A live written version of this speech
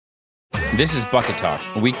This is Bucket Talk,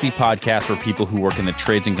 a weekly podcast for people who work in the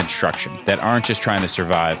trades and construction that aren't just trying to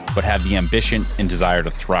survive, but have the ambition and desire to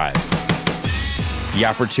thrive. The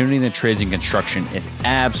opportunity in the trades and construction is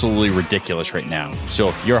absolutely ridiculous right now. So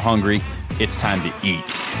if you're hungry, it's time to eat.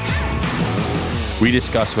 We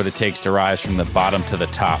discuss what it takes to rise from the bottom to the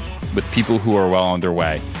top with people who are well on their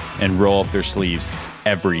way and roll up their sleeves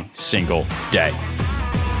every single day.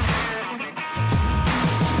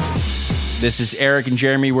 This is Eric and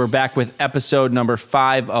Jeremy. We're back with episode number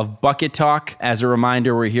 5 of Bucket Talk. As a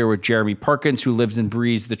reminder, we're here with Jeremy Perkins, who lives and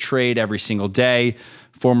breathes the trade every single day.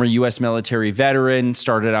 Former U.S. military veteran,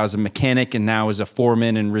 started out as a mechanic and now is a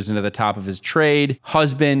foreman and risen to the top of his trade.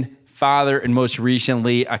 Husband, father, and most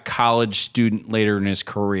recently, a college student later in his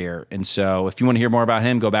career. And so if you want to hear more about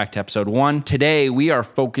him, go back to episode 1. Today, we are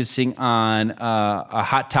focusing on a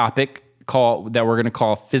hot topic that we're going to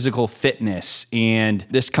call physical fitness. And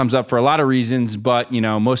this comes up for a lot of reasons, but,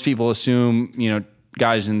 most people assume,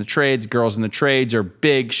 guys in the trades, girls in the trades are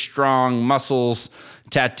big, strong, muscles,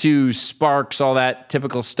 tattoos, sparks, all that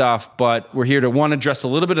typical stuff. But we're here to, address a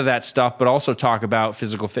little bit of that stuff, but also talk about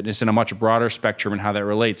physical fitness in a much broader spectrum and how that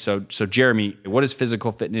relates. So Jeremy, what does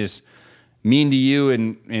physical fitness mean to you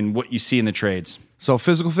and what you see in the trades? So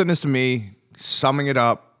physical fitness to me, summing it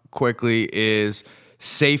up quickly, is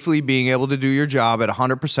safely being able to do your job at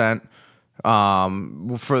 100%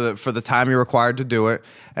 for the time you're required to do it,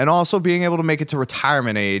 and also being able to make it to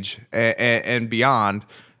retirement age and beyond.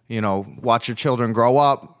 Watch your children grow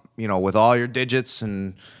up, with all your digits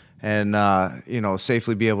and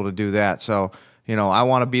safely be able to do that. So, I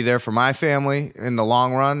want to be there for my family in the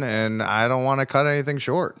long run, and I don't want to cut anything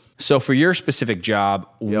short. So for your specific job,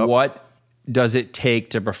 What does it take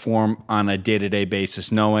to perform on a day-to-day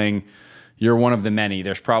basis, knowing you're one of the many?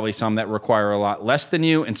 There's probably some that require a lot less than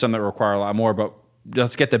you and some that require a lot more, but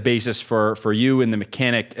let's get the basis for you and the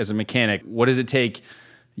mechanic. As a mechanic, what does it take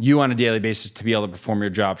you on a daily basis to be able to perform your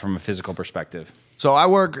job from a physical perspective? So I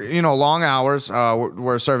work, long hours.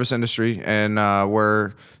 We're a service industry, and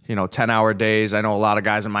we're, 10-hour days. I know a lot of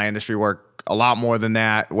guys in my industry work a lot more than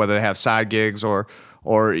that, whether they have side gigs or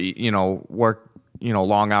work,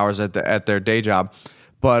 long hours at their day job.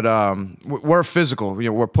 But we're physical.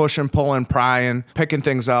 We're pushing, pulling, prying, picking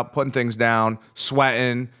things up, putting things down,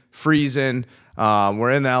 sweating, freezing.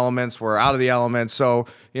 We're in the elements. We're out of the elements. So,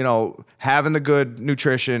 having the good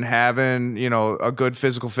nutrition, having, a good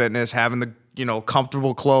physical fitness, having the,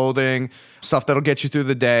 comfortable clothing, stuff that'll get you through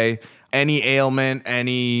the day. Any ailment,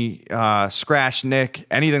 any scratch, nick,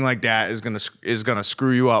 anything like that is gonna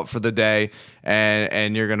screw you up for the day,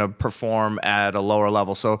 and you're gonna perform at a lower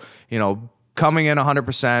level. So, coming in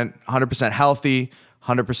 100% healthy,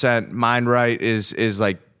 100% mind right is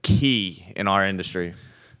like key in our industry.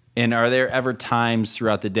 And are there ever times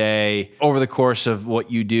throughout the day, over the course of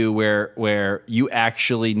what you do, where you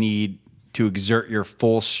actually need to exert your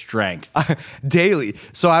full strength? Daily.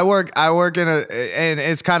 So I work and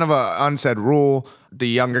it's kind of a unsaid rule. The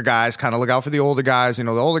younger guys kind of look out for the older guys. The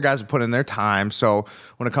older guys have put in their time. So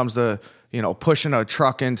when it comes to pushing a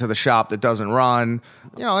truck into the shop that doesn't run,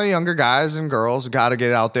 the younger guys and girls got to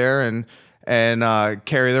get out there and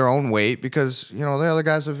carry their own weight, because, the other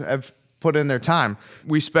guys have put in their time.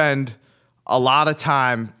 We spend a lot of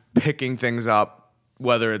time picking things up,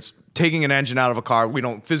 whether it's taking an engine out of a car. We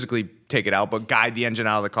don't physically take it out, but guide the engine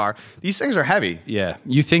out of the car. These things are heavy. Yeah.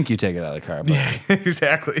 You think you take it out of the car. But yeah,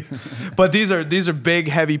 exactly. But these are big,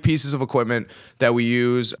 heavy pieces of equipment that we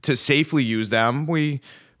use. To safely use them, we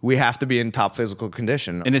have to be in top physical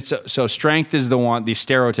condition. And it's so strength is the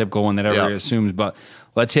stereotypical one that everybody assumes, but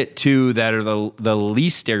let's hit 2 that are the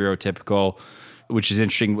least stereotypical, which is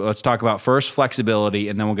interesting. Let's talk about first flexibility,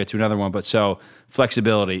 and then we'll get to another one. But so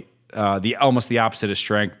flexibility, almost the opposite of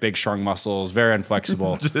strength, big, strong muscles, very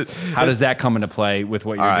inflexible. How does that come into play with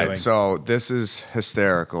what you're doing? All right, so this is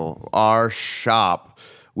hysterical. Our shop,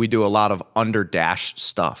 we do a lot of under-dash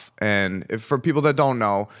stuff. And for people that don't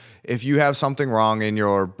know, if you have something wrong in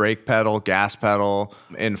your brake pedal, gas pedal,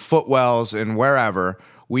 in footwells, and wherever,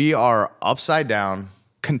 we are upside down,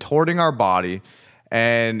 contorting our body,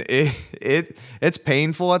 and it's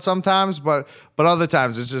painful at sometimes, but other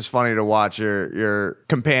times it's just funny to watch your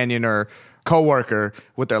companion or coworker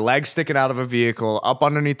with their legs sticking out of a vehicle up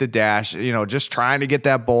underneath the dash, just trying to get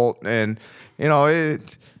that bolt, and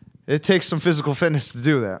it takes some physical fitness to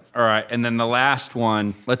do that. All right, and then the last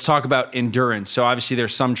one, let's talk about endurance. So obviously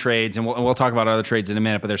there's some trades, and we'll talk about other trades in a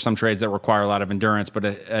minute, but there's some trades that require a lot of endurance. But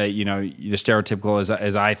the stereotypical,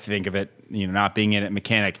 as I think of it, not being in it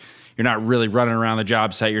mechanic, you're not really running around the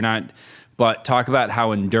job site. You're not. but talk about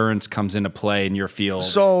how endurance comes into play in your field.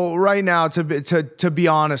 So right now, to be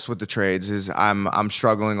honest with the trades, is I'm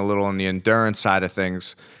struggling a little on the endurance side of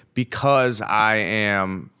things because I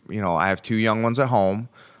have 2 young ones at home.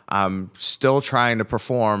 I'm still trying to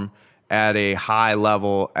perform at a high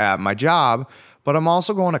level at my job, but I'm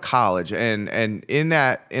also going to college, and in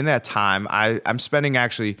that time, I'm spending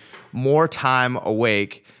actually more time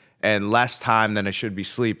awake and less time than I should be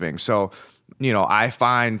sleeping. So, I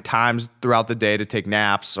find times throughout the day to take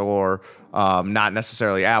naps, or not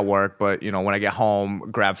necessarily at work, but when I get home,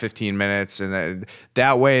 grab 15 minutes, and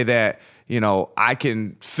that way that I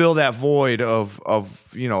can fill that void of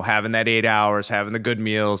having that 8 hours, having the good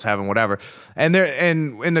meals, having whatever. And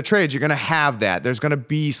in the trades, you're going to have that. There's going to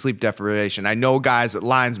be sleep deprivation. I know guys at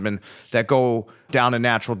linesmen that go down to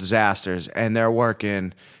natural disasters and they're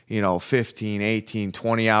working, 15, 18,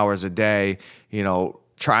 20 hours a day,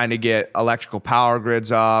 trying to get electrical power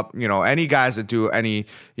grids up, any guys that do any,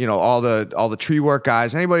 all the tree work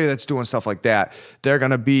guys, anybody that's doing stuff like that, they're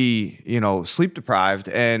going to be, sleep deprived,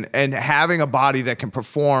 and having a body that can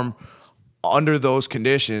perform under those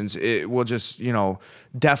conditions, it will just,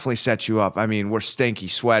 definitely set you up. I mean, we're stinky,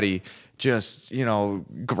 sweaty, just,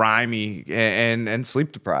 grimy and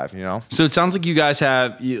sleep deprived, So it sounds like you guys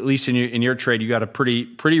have, at least in your trade, you got a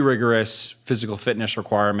pretty rigorous physical fitness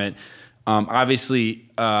requirement. Obviously,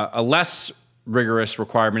 a less rigorous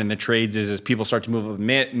requirement in the trades is as people start to move up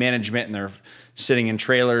management and they're sitting in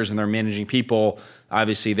trailers and they're managing people.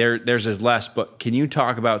 Obviously, theirs is less. But can you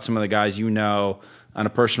talk about some of the guys on a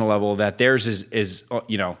personal level that theirs is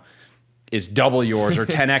double yours or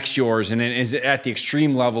 10x yours, and it is at the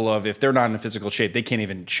extreme level of if they're not in physical shape, they can't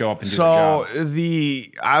even show up and do the job?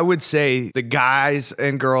 So I would say the guys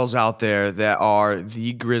and girls out there that are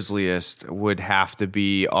the grisliest would have to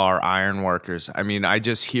be our iron workers. I mean, I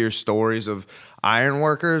just hear stories of iron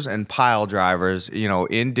workers and pile drivers,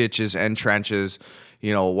 in ditches and trenches,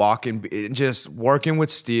 working with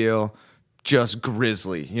steel, just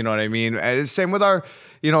grisly. You know what I mean? Same with our,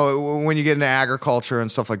 when you get into agriculture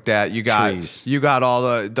and stuff like that, you got all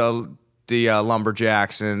the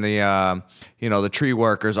lumberjacks and the tree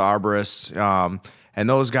workers, arborists, and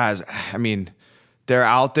those guys. I mean, they're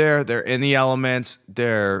out there, they're in the elements.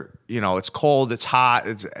 They're, it's cold, it's hot,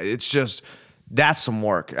 it's just, that's some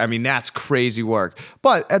work. I mean, that's crazy work.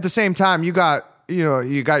 But at the same time, you got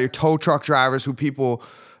your tow truck drivers who people,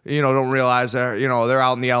 don't realize that, they're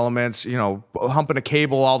out in the elements, humping a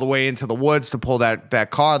cable all the way into the woods to pull that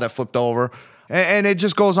car that flipped over. And it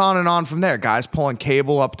just goes on and on from there. Guys pulling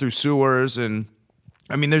cable up through sewers. And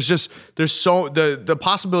I mean, the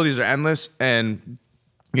possibilities are endless. And,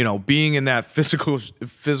 being in that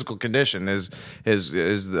physical condition is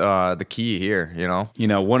the key here,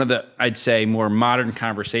 One of the, I'd say, more modern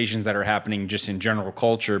conversations that are happening just in general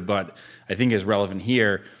culture, but I think is relevant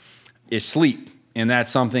here, is sleep. And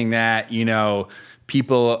that's something that,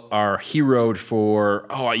 people are heroed for.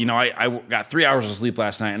 I got 3 hours of sleep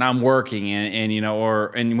last night and I'm working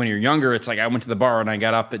and when you're younger, it's like I went to the bar and I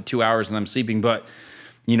got up at 2 hours and I'm sleeping. But,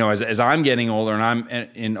 as I'm getting older and I'm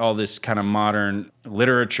in all this kind of modern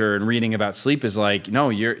literature and reading about sleep is like, no,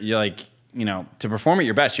 you're like, to perform at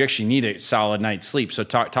your best, you actually need a solid night's sleep. So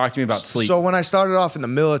talk to me about sleep. So when I started off in the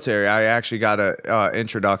military, I actually got a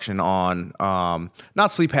introduction on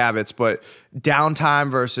not sleep habits, but downtime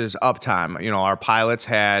versus uptime. Our pilots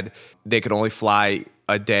they could only fly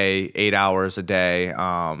a day, 8 hours a day.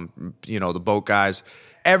 The boat guys,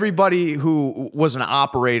 everybody who was an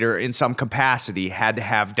operator in some capacity had to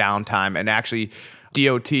have downtime, and actually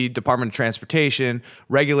DOT, Department of Transportation,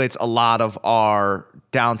 regulates a lot of our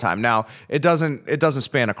downtime. Now, it doesn't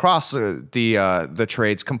span across the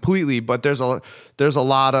trades completely, but there's a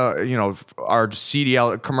lot of, our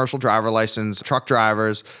CDL, commercial driver license, truck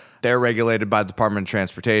drivers, they're regulated by the Department of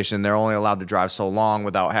Transportation. They're only allowed to drive so long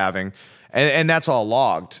without having, and that's all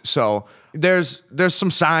logged. So there's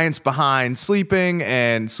some science behind sleeping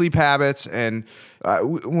and sleep habits. And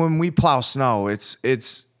when we plow snow, it's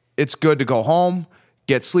good to go home,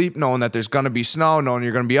 get sleep, knowing that there's going to be snow, knowing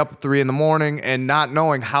you're going to be up at 3 a.m, and not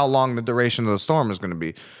knowing how long the duration of the storm is going to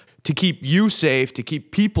be. To keep you safe, to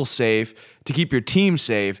keep people safe, to keep your team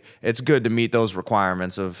safe, it's good to meet those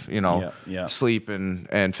requirements of, sleep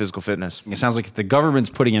and physical fitness. It sounds like if the government's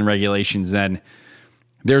putting in regulations, then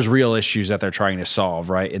there's real issues that they're trying to solve,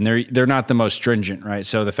 right? And they're not the most stringent, right?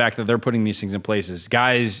 So the fact that they're putting these things in place is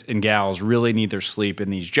guys and gals really need their sleep in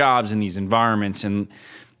these jobs, in these environments. And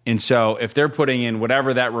so if they're putting in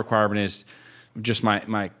whatever that requirement is, just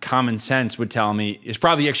my common sense would tell me is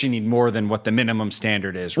probably actually need more than what the minimum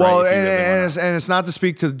standard is, right? Well, and it's not to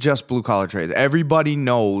speak to just blue collar trades. Everybody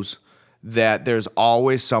knows that there's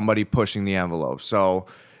always somebody pushing the envelope. So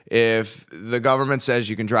if the government says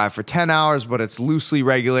you can drive for 10 hours, but it's loosely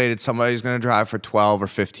regulated, somebody's going to drive for 12 or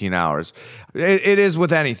 15 hours. It is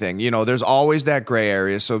with anything. There's always that gray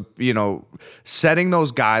area. So, setting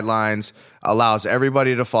those guidelines allows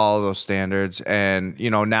everybody to follow those standards. And,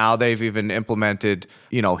 now they've even implemented,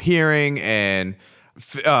 hearing and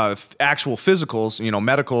actual physicals,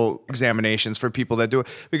 medical examinations for people that do it,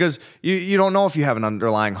 because you don't know if you have an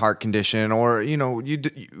underlying heart condition, or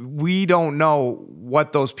we don't know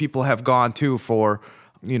what those people have gone to for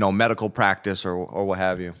medical practice or what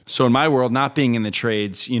have you. So in my world, not being in the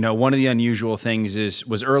trades, one of the unusual things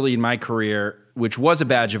was early in my career, which was a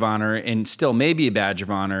badge of honor and still may be a badge of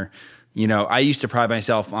honor. I used to pride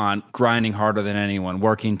myself on grinding harder than anyone,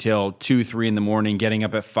 working till 2, 3 in the morning, getting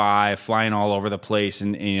up at 5, flying all over the place.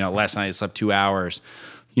 And last night I slept 2 hours.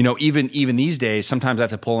 Even these days, sometimes I have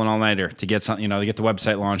to pull an all-nighter to get something, to get the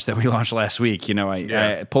website launched that we launched last week.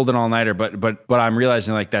 I pulled an all-nighter, but I'm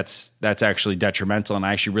realizing like that's actually detrimental, and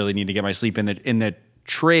I actually really need to get my sleep in the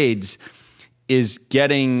trades. Is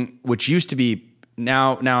getting, which used to be,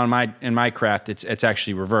 Now in my craft, it's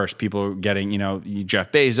actually reversed. People are getting,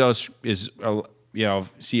 Jeff Bezos is,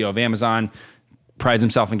 CEO of Amazon, prides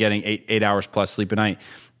himself in getting 8 hours plus sleep a night.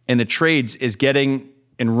 And the trades is getting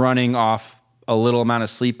and running off a little amount of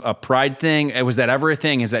sleep a pride thing. Was that ever a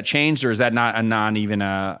thing? Has that changed, or is that not even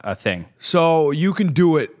a thing? So you can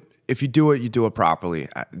do it. If you do it properly.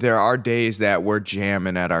 There are days that we're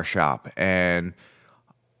jamming at our shop, and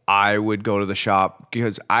I would go to the shop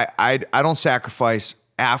because I don't sacrifice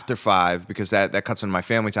after 5 because that cuts into my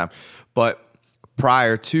family time. But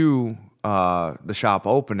prior to the shop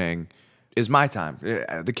opening is my time.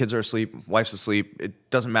 The kids are asleep, wife's asleep. It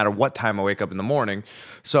doesn't matter what time I wake up in the morning.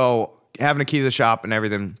 So having a key to the shop and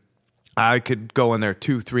everything, I could go in there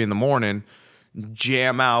 2, 3 in the morning,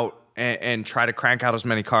 jam out and try to crank out as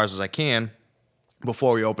many cars as I can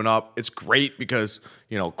before we open up. It's great because,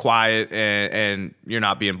 quiet and you're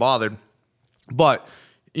not being bothered. But,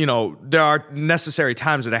 there are necessary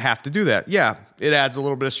times that I have to do that. Yeah, it adds a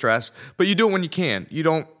little bit of stress, but you do it when you can. You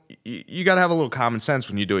got to have a little common sense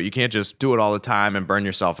when you do it. You can't just do it all the time and burn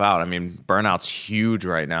yourself out. I mean, burnout's huge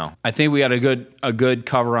right now. I think we got a good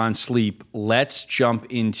cover on sleep. Let's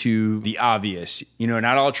jump into the obvious.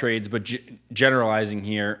 Not all trades, but generalizing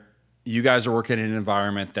here. You guys are working in an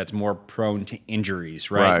environment that's more prone to injuries,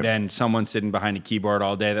 right? Than someone sitting behind a keyboard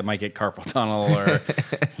all day that might get carpal tunnel or,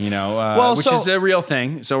 which is a real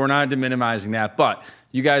thing. So we're not minimizing that. But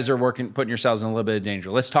you guys are putting yourselves in a little bit of danger.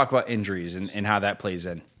 Let's talk about injuries and how that plays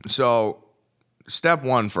in. So step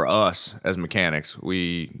one for us as mechanics,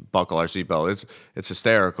 we buckle our seatbelt. It's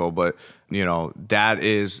hysterical, but, that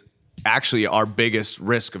is actually our biggest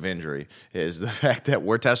risk of injury is the fact that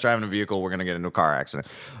we're test driving a vehicle, we're going to get into a car accident.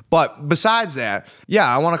 But besides that,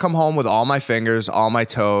 I want to come home with all my fingers, all my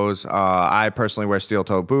toes. I personally wear steel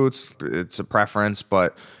toe boots. It's a preference,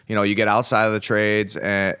 but you get outside of the trades,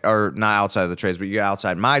 or not outside of the trades, but you get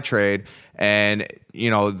outside my trade, and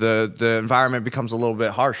the environment becomes a little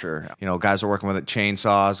bit harsher. Guys are working with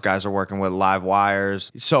chainsaws, guys are working with live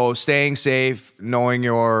wires. So staying safe, knowing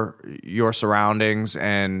your surroundings,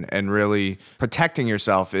 and really protecting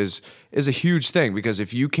yourself is a huge thing, because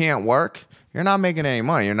if you can't work, you're not making any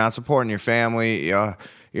money. You're not supporting your family. And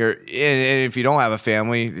if you don't have a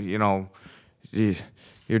family,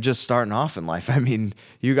 you're just starting off in life. I mean,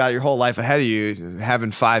 you got your whole life ahead of you.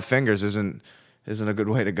 Having 5 fingers isn't a good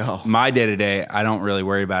way to go. My day-to-day, I don't really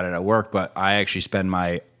worry about it at work, but I actually spend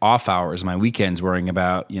my off hours, my weekends, worrying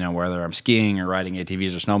about, whether I'm skiing or riding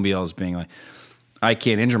ATVs or snowmobiles, being like, I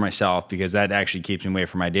can't injure myself, because that actually keeps me away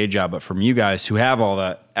from my day job. But from you guys who have all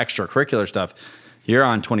the extracurricular stuff, you're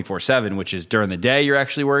on 24/7, which is during the day you're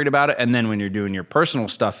actually worried about it. And then when you're doing your personal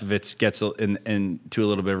stuff, if it gets into a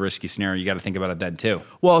little bit of a risky scenario, you got to think about it then too.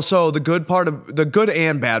 Well, so the good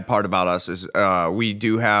and bad part about us is we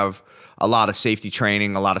do have a lot of safety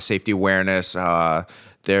training, a lot of safety awareness.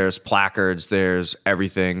 There's placards, there's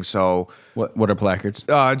everything. So what are placards?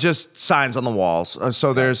 Just signs on the walls.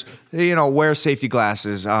 So there's, wear safety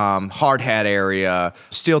glasses, hard hat area,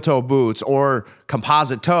 steel toe boots, or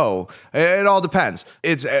composite toe. It all depends.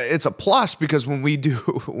 It's a plus, because when we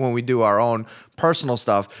do our own personal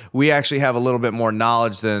stuff, we actually have a little bit more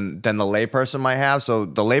knowledge than the layperson might have. So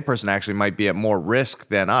the layperson actually might be at more risk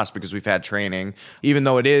than us, because we've had training, even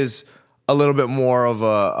though it is a little bit more of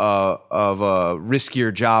a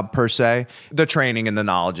riskier job per se. The training and the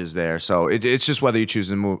knowledge is there, so it's just whether you choose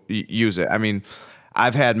to use it. I mean,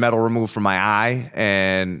 I've had metal removed from my eye,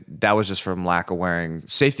 and that was just from lack of wearing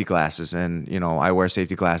safety glasses. And, I wear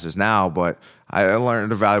safety glasses now, but I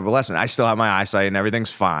learned a valuable lesson. I still have my eyesight and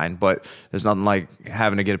everything's fine, but there's nothing like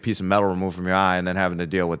having to get a piece of metal removed from your eye and then having to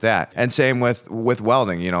deal with that. And same with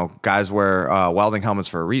welding. Guys wear welding helmets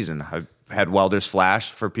for a reason. I've had welder's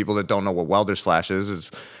flash. For people that don't know what welder's flash is,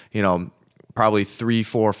 probably 3,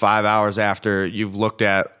 4, 5 hours after you've looked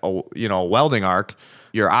at a welding arc,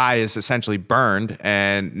 your eye is essentially burned,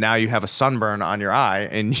 and now you have a sunburn on your eye,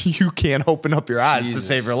 and you can't open up your eyes to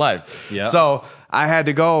save your life. Yep. So I had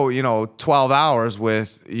to go, 12 hours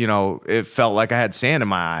with, it felt like I had sand in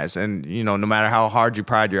my eyes, and no matter how hard you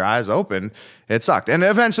pried your eyes open, it sucked. And it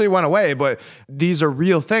eventually went away, but these are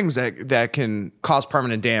real things that can cause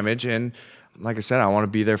permanent damage. And like I said, I want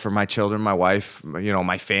to be there for my children, my wife,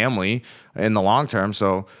 my family in the long term.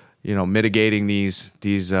 So, mitigating these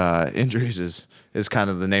injuries is kind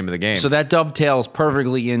of the name of the game. So that dovetails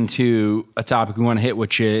perfectly into a topic we want to hit,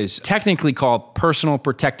 which is technically called personal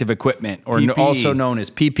protective equipment, or PPE. Also known as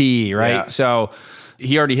PPE, right? Yeah. So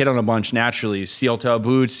he already hit on a bunch naturally: steel toe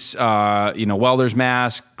boots, welder's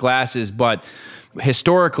mask, glasses. But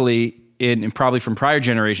historically, and probably from prior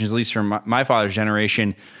generations, at least from my father's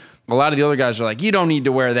generation, a lot of the other guys are like, you don't need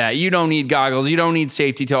to wear that. You don't need goggles. You don't need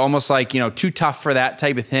safety toe. Almost like, too tough for that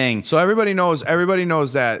type of thing. So everybody knows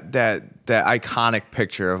that iconic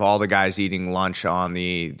picture of all the guys eating lunch on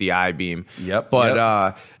the I-beam. Yep.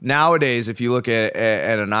 But nowadays, if you look at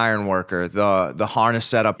an iron worker, the harness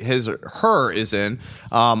setup his or her is in,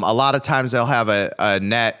 a lot of times they'll have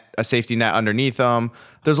a safety net underneath them.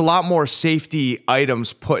 There's a lot more safety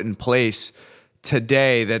items put in place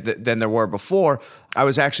today than there were before. I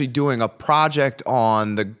was actually doing a project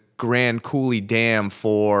on the Grand Coulee Dam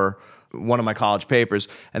for one of my college papers,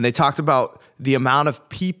 and they talked about the amount of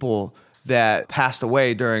people that passed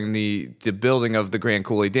away during the building of the Grand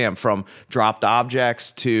Coulee Dam, from dropped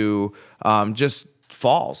objects to just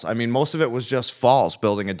falls. I mean, most of it was just falls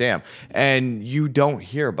building a dam, and you don't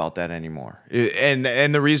hear about that anymore. And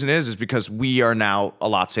the reason is because we are now a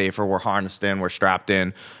lot safer. We're harnessed in, we're strapped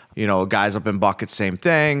in. Guys up in buckets, same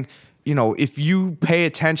thing. If you pay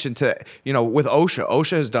attention to, with OSHA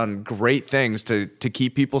has done great things to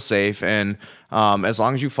keep people safe. And as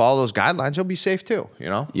long as you follow those guidelines, you'll be safe too,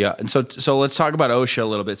 Yeah. And so let's talk about OSHA a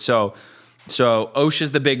little bit. So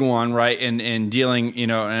OSHA's the big one, right? And dealing,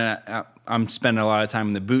 and I'm spending a lot of time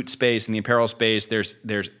in the boot space and the apparel space. There's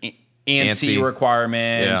ANSI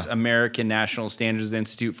requirements, yeah. American National Standards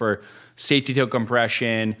Institute for Safety Toe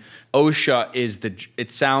Compression. OSHA is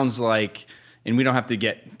it sounds like, and we don't have to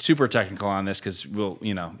get super technical on this because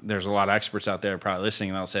there's a lot of experts out there probably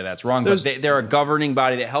listening and they'll say that's wrong. But they're a governing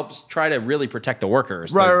body that helps try to really protect the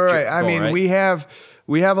workers. Right. I mean, right? we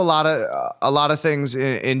have a lot of things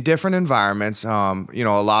in different environments. A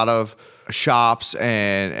lot of shops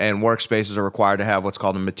and workspaces are required to have what's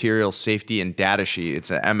called a material safety and data sheet.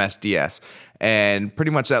 It's an MSDS, and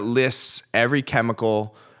pretty much that lists every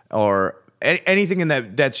chemical or anything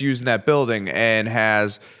that's used in that building and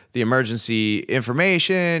has the emergency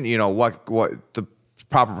information, what the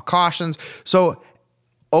proper precautions. So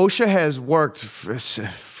OSHA has worked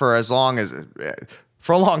for a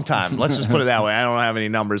long time. Let's just put it that way. I don't have any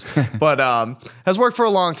numbers, but has worked for a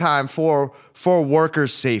long time for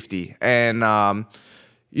workers' safety. And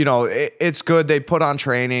it's good. They put on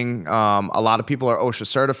training. A lot of people are OSHA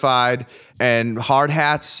certified, and hard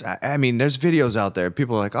hats. I mean, there's videos out there.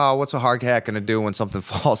 People are like, oh, what's a hard hat going to do when something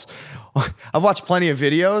falls? I've watched plenty of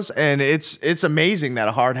videos, and it's amazing that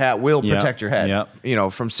a hard hat will protect your head.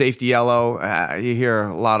 Yep. From Safety Yellow, you hear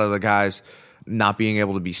a lot of the guys not being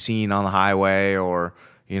able to be seen on the highway or,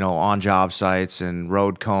 on job sites, and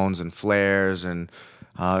road cones and flares, and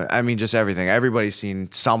just everything. Everybody's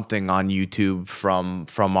seen something on YouTube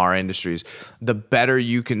from our industries. The better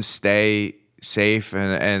you can stay safe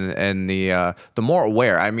and the more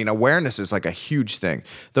aware. I mean, awareness is like a huge thing.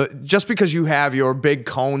 Just because you have your big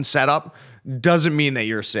cone set up doesn't mean that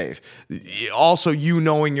you're safe. Also,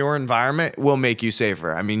 knowing your environment will make you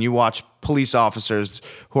safer. I mean, you watch police officers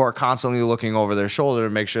who are constantly looking over their shoulder to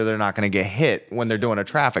make sure they're not going to get hit when they're doing a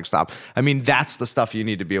traffic stop. I mean, that's the stuff you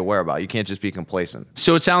need to be aware about. You can't just be complacent.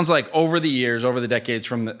 So it sounds like over the decades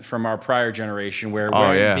from our prior generation, where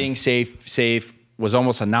being safe was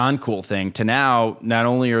almost a non-cool thing, to now, not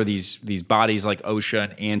only are these bodies like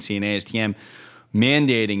OSHA and ANSI and ASTM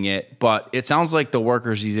mandating it, but it sounds like the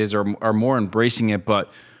workers these days are more embracing it.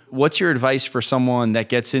 But what's your advice for someone that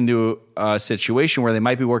gets into a situation where they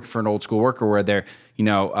might be working for an old school worker where they're,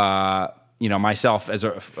 myself as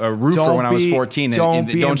a roofer Don't when I was be- 14. don't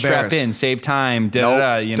be Don't strap embarrassed. in, save time.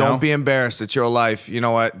 Nope. Don't be embarrassed. It's your life. You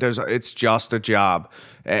know what? It's just a job,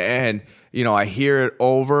 and I hear it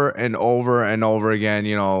over and over and over again.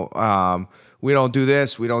 We don't do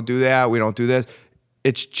this. We don't do that. We don't do this.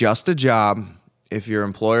 It's just a job. If your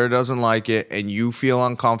employer doesn't like it and you feel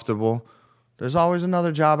uncomfortable, there's always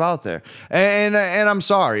another job out there. And I'm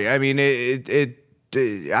sorry. I mean,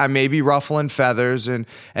 I may be ruffling feathers and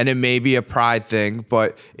it may be a pride thing,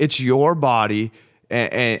 but it's your body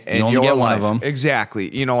and You only your get life. one of them. Exactly.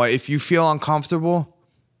 If you feel uncomfortable,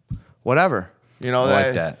 whatever. I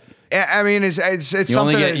like that. I mean, it's You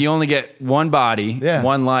something. only get one body, Yeah.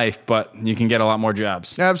 one life, but you can get a lot more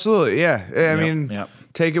jobs. Absolutely, yeah. I mean, yep.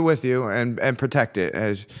 take it with you and protect it.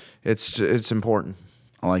 It's important.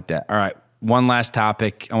 I like that. All right. One last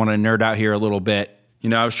topic. I want to nerd out here a little bit.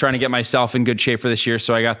 I was trying to get myself in good shape for this year,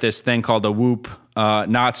 so I got this thing called a Whoop,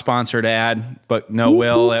 not sponsored ad, but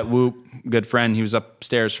Will at Whoop, good friend. He was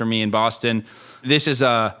upstairs from me in Boston. This is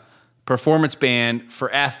a performance band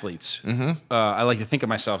for athletes. I like to think of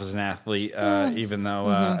myself as an athlete, even though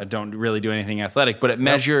I don't really do anything athletic, but it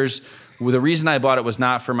measures. Well, the reason I bought it was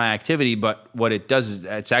not for my activity, but what it does is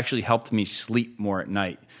it's actually helped me sleep more at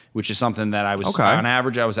night, which is something that I was, on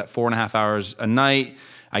average, I was at 4.5 hours a night.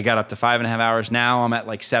 I got up to 5.5 hours. Now I'm at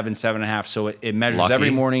like 7.5. So it measures Lucky.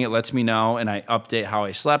 every morning. It lets me know, and I update how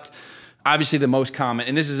I slept. Obviously, the most common,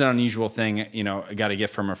 and this is an unusual thing, I got a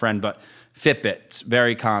gift from a friend, but Fitbit's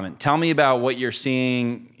very common. Tell me about what you're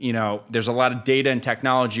seeing. There's a lot of data and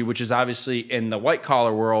technology, which is obviously in the white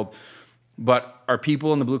collar world, but are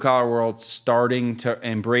people in the blue collar world starting to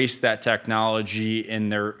embrace that technology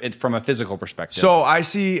from a physical perspective? So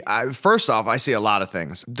first off, I see a lot of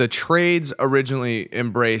things. The trades originally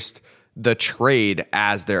embraced the trade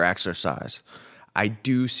as their exercise. I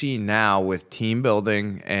do see now with team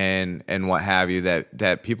building and what have you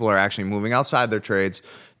that people are actually moving outside their trades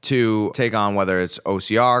to take on whether it's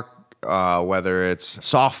OCR, whether it's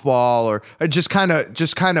softball, or just kind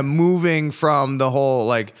of moving from the whole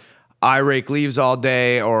like I rake leaves all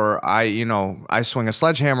day or I swing a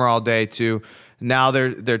sledgehammer all day to now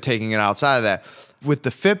they're taking it outside of that. With the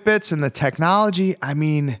Fitbits and the technology, I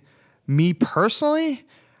mean, me personally,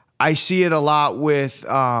 I see it a lot with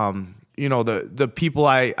the people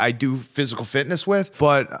I do physical fitness with,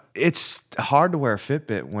 but it's hard to wear a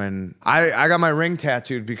Fitbit when I got my ring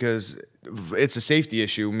tattooed because it's a safety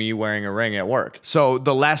issue, me wearing a ring at work. So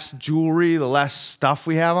the less jewelry, the less stuff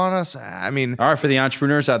we have on us, I mean... All right, for the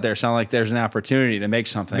entrepreneurs out there, sound like there's an opportunity to make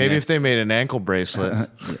something. Maybe if they made an ankle bracelet.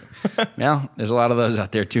 Yeah, there's a lot of those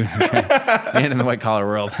out there too, and in the white collar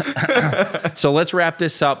world. So let's wrap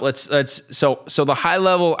this up. So the high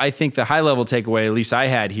level, I think the high level takeaway, at least I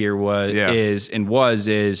had here is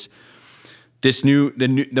this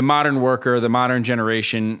the modern worker, the modern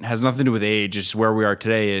generation has nothing to do with age. It's where we are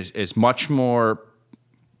today is much more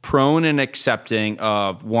prone and accepting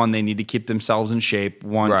of one, they need to keep themselves in shape,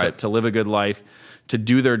 one, right, to live a good life, to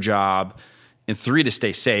do their job, and three, to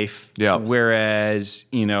stay safe. Yeah. Whereas,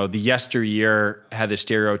 the yesteryear had the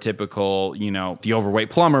stereotypical, the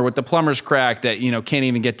overweight plumber with the plumber's crack that, can't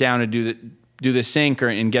even get down to do the sink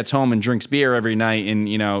and gets home and drinks beer every night and,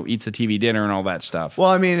 eats a TV dinner and all that stuff. Well,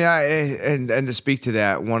 I mean, and to speak to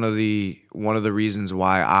that, one of the reasons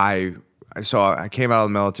why I came out of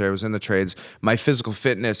the military, I was in the trades, my physical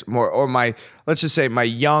fitness let's just say my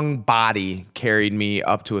young body carried me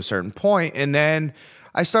up to a certain point. And then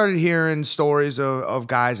I started hearing stories of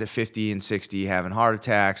guys at 50 and 60 having heart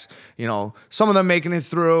attacks, some of them making it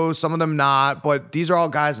through, some of them not, but these are all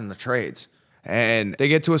guys in the trades. And they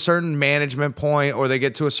get to a certain management point or they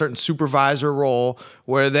get to a certain supervisor role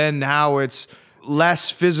where then now it's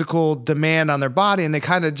less physical demand on their body and they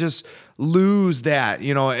kind of just lose that,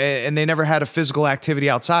 and they never had a physical activity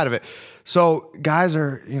outside of it. So guys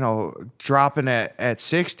are, dropping at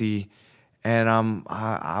 60 and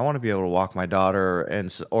I want to be able to walk my daughter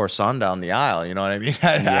or son down the aisle. You know what I mean?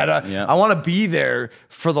 I want to be there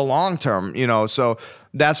for the long term. So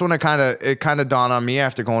that's when it kind of dawned on me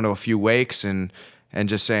after going to a few wakes and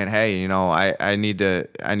just saying, hey, I need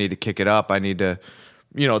to kick it up. I need to,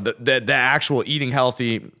 the actual eating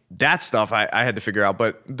healthy, that stuff I had to figure out.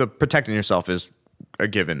 But the protecting yourself is a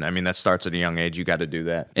given. I mean, that starts at a young age. You got to do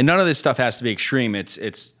that. And none of this stuff has to be extreme.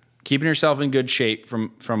 It's keeping yourself in good shape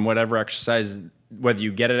from whatever exercise, whether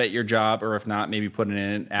you get it at your job or if not, maybe putting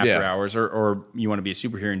it in after hours or you want to be a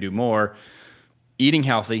superhero and do more. Eating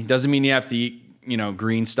healthy doesn't mean you have to eat,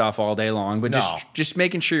 green stuff all day long, but just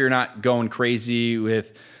making sure you're not going crazy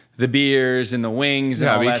with the beers and the wings and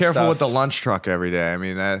all that stuff. Yeah, be careful with the lunch truck every day. I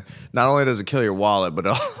mean, that not only does it kill your wallet, but it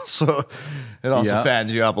also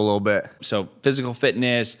fattens you up a little bit. So physical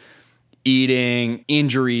fitness, eating,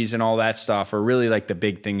 injuries, and all that stuff are really like the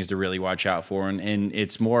big things to really watch out for. And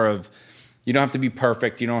it's more of, you don't have to be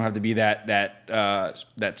perfect. You don't have to be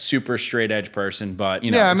that super straight edge person, but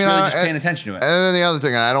it's really just paying attention to it. And then the other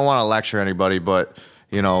thing, I don't want to lecture anybody, but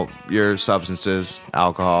your substances,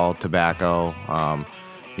 alcohol, tobacco,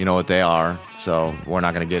 you know what they are. So we're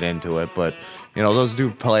not going to get into it, but those do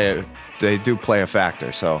play a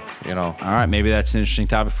factor. So All right, maybe that's an interesting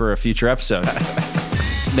topic for a future episode.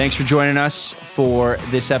 Thanks for joining us for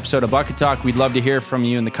this episode of Bucket Talk. We'd love to hear from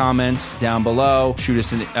you in the comments down below. Shoot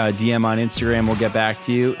us a DM on Instagram. We'll get back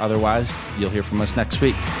to you. Otherwise, you'll hear from us next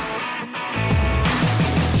week.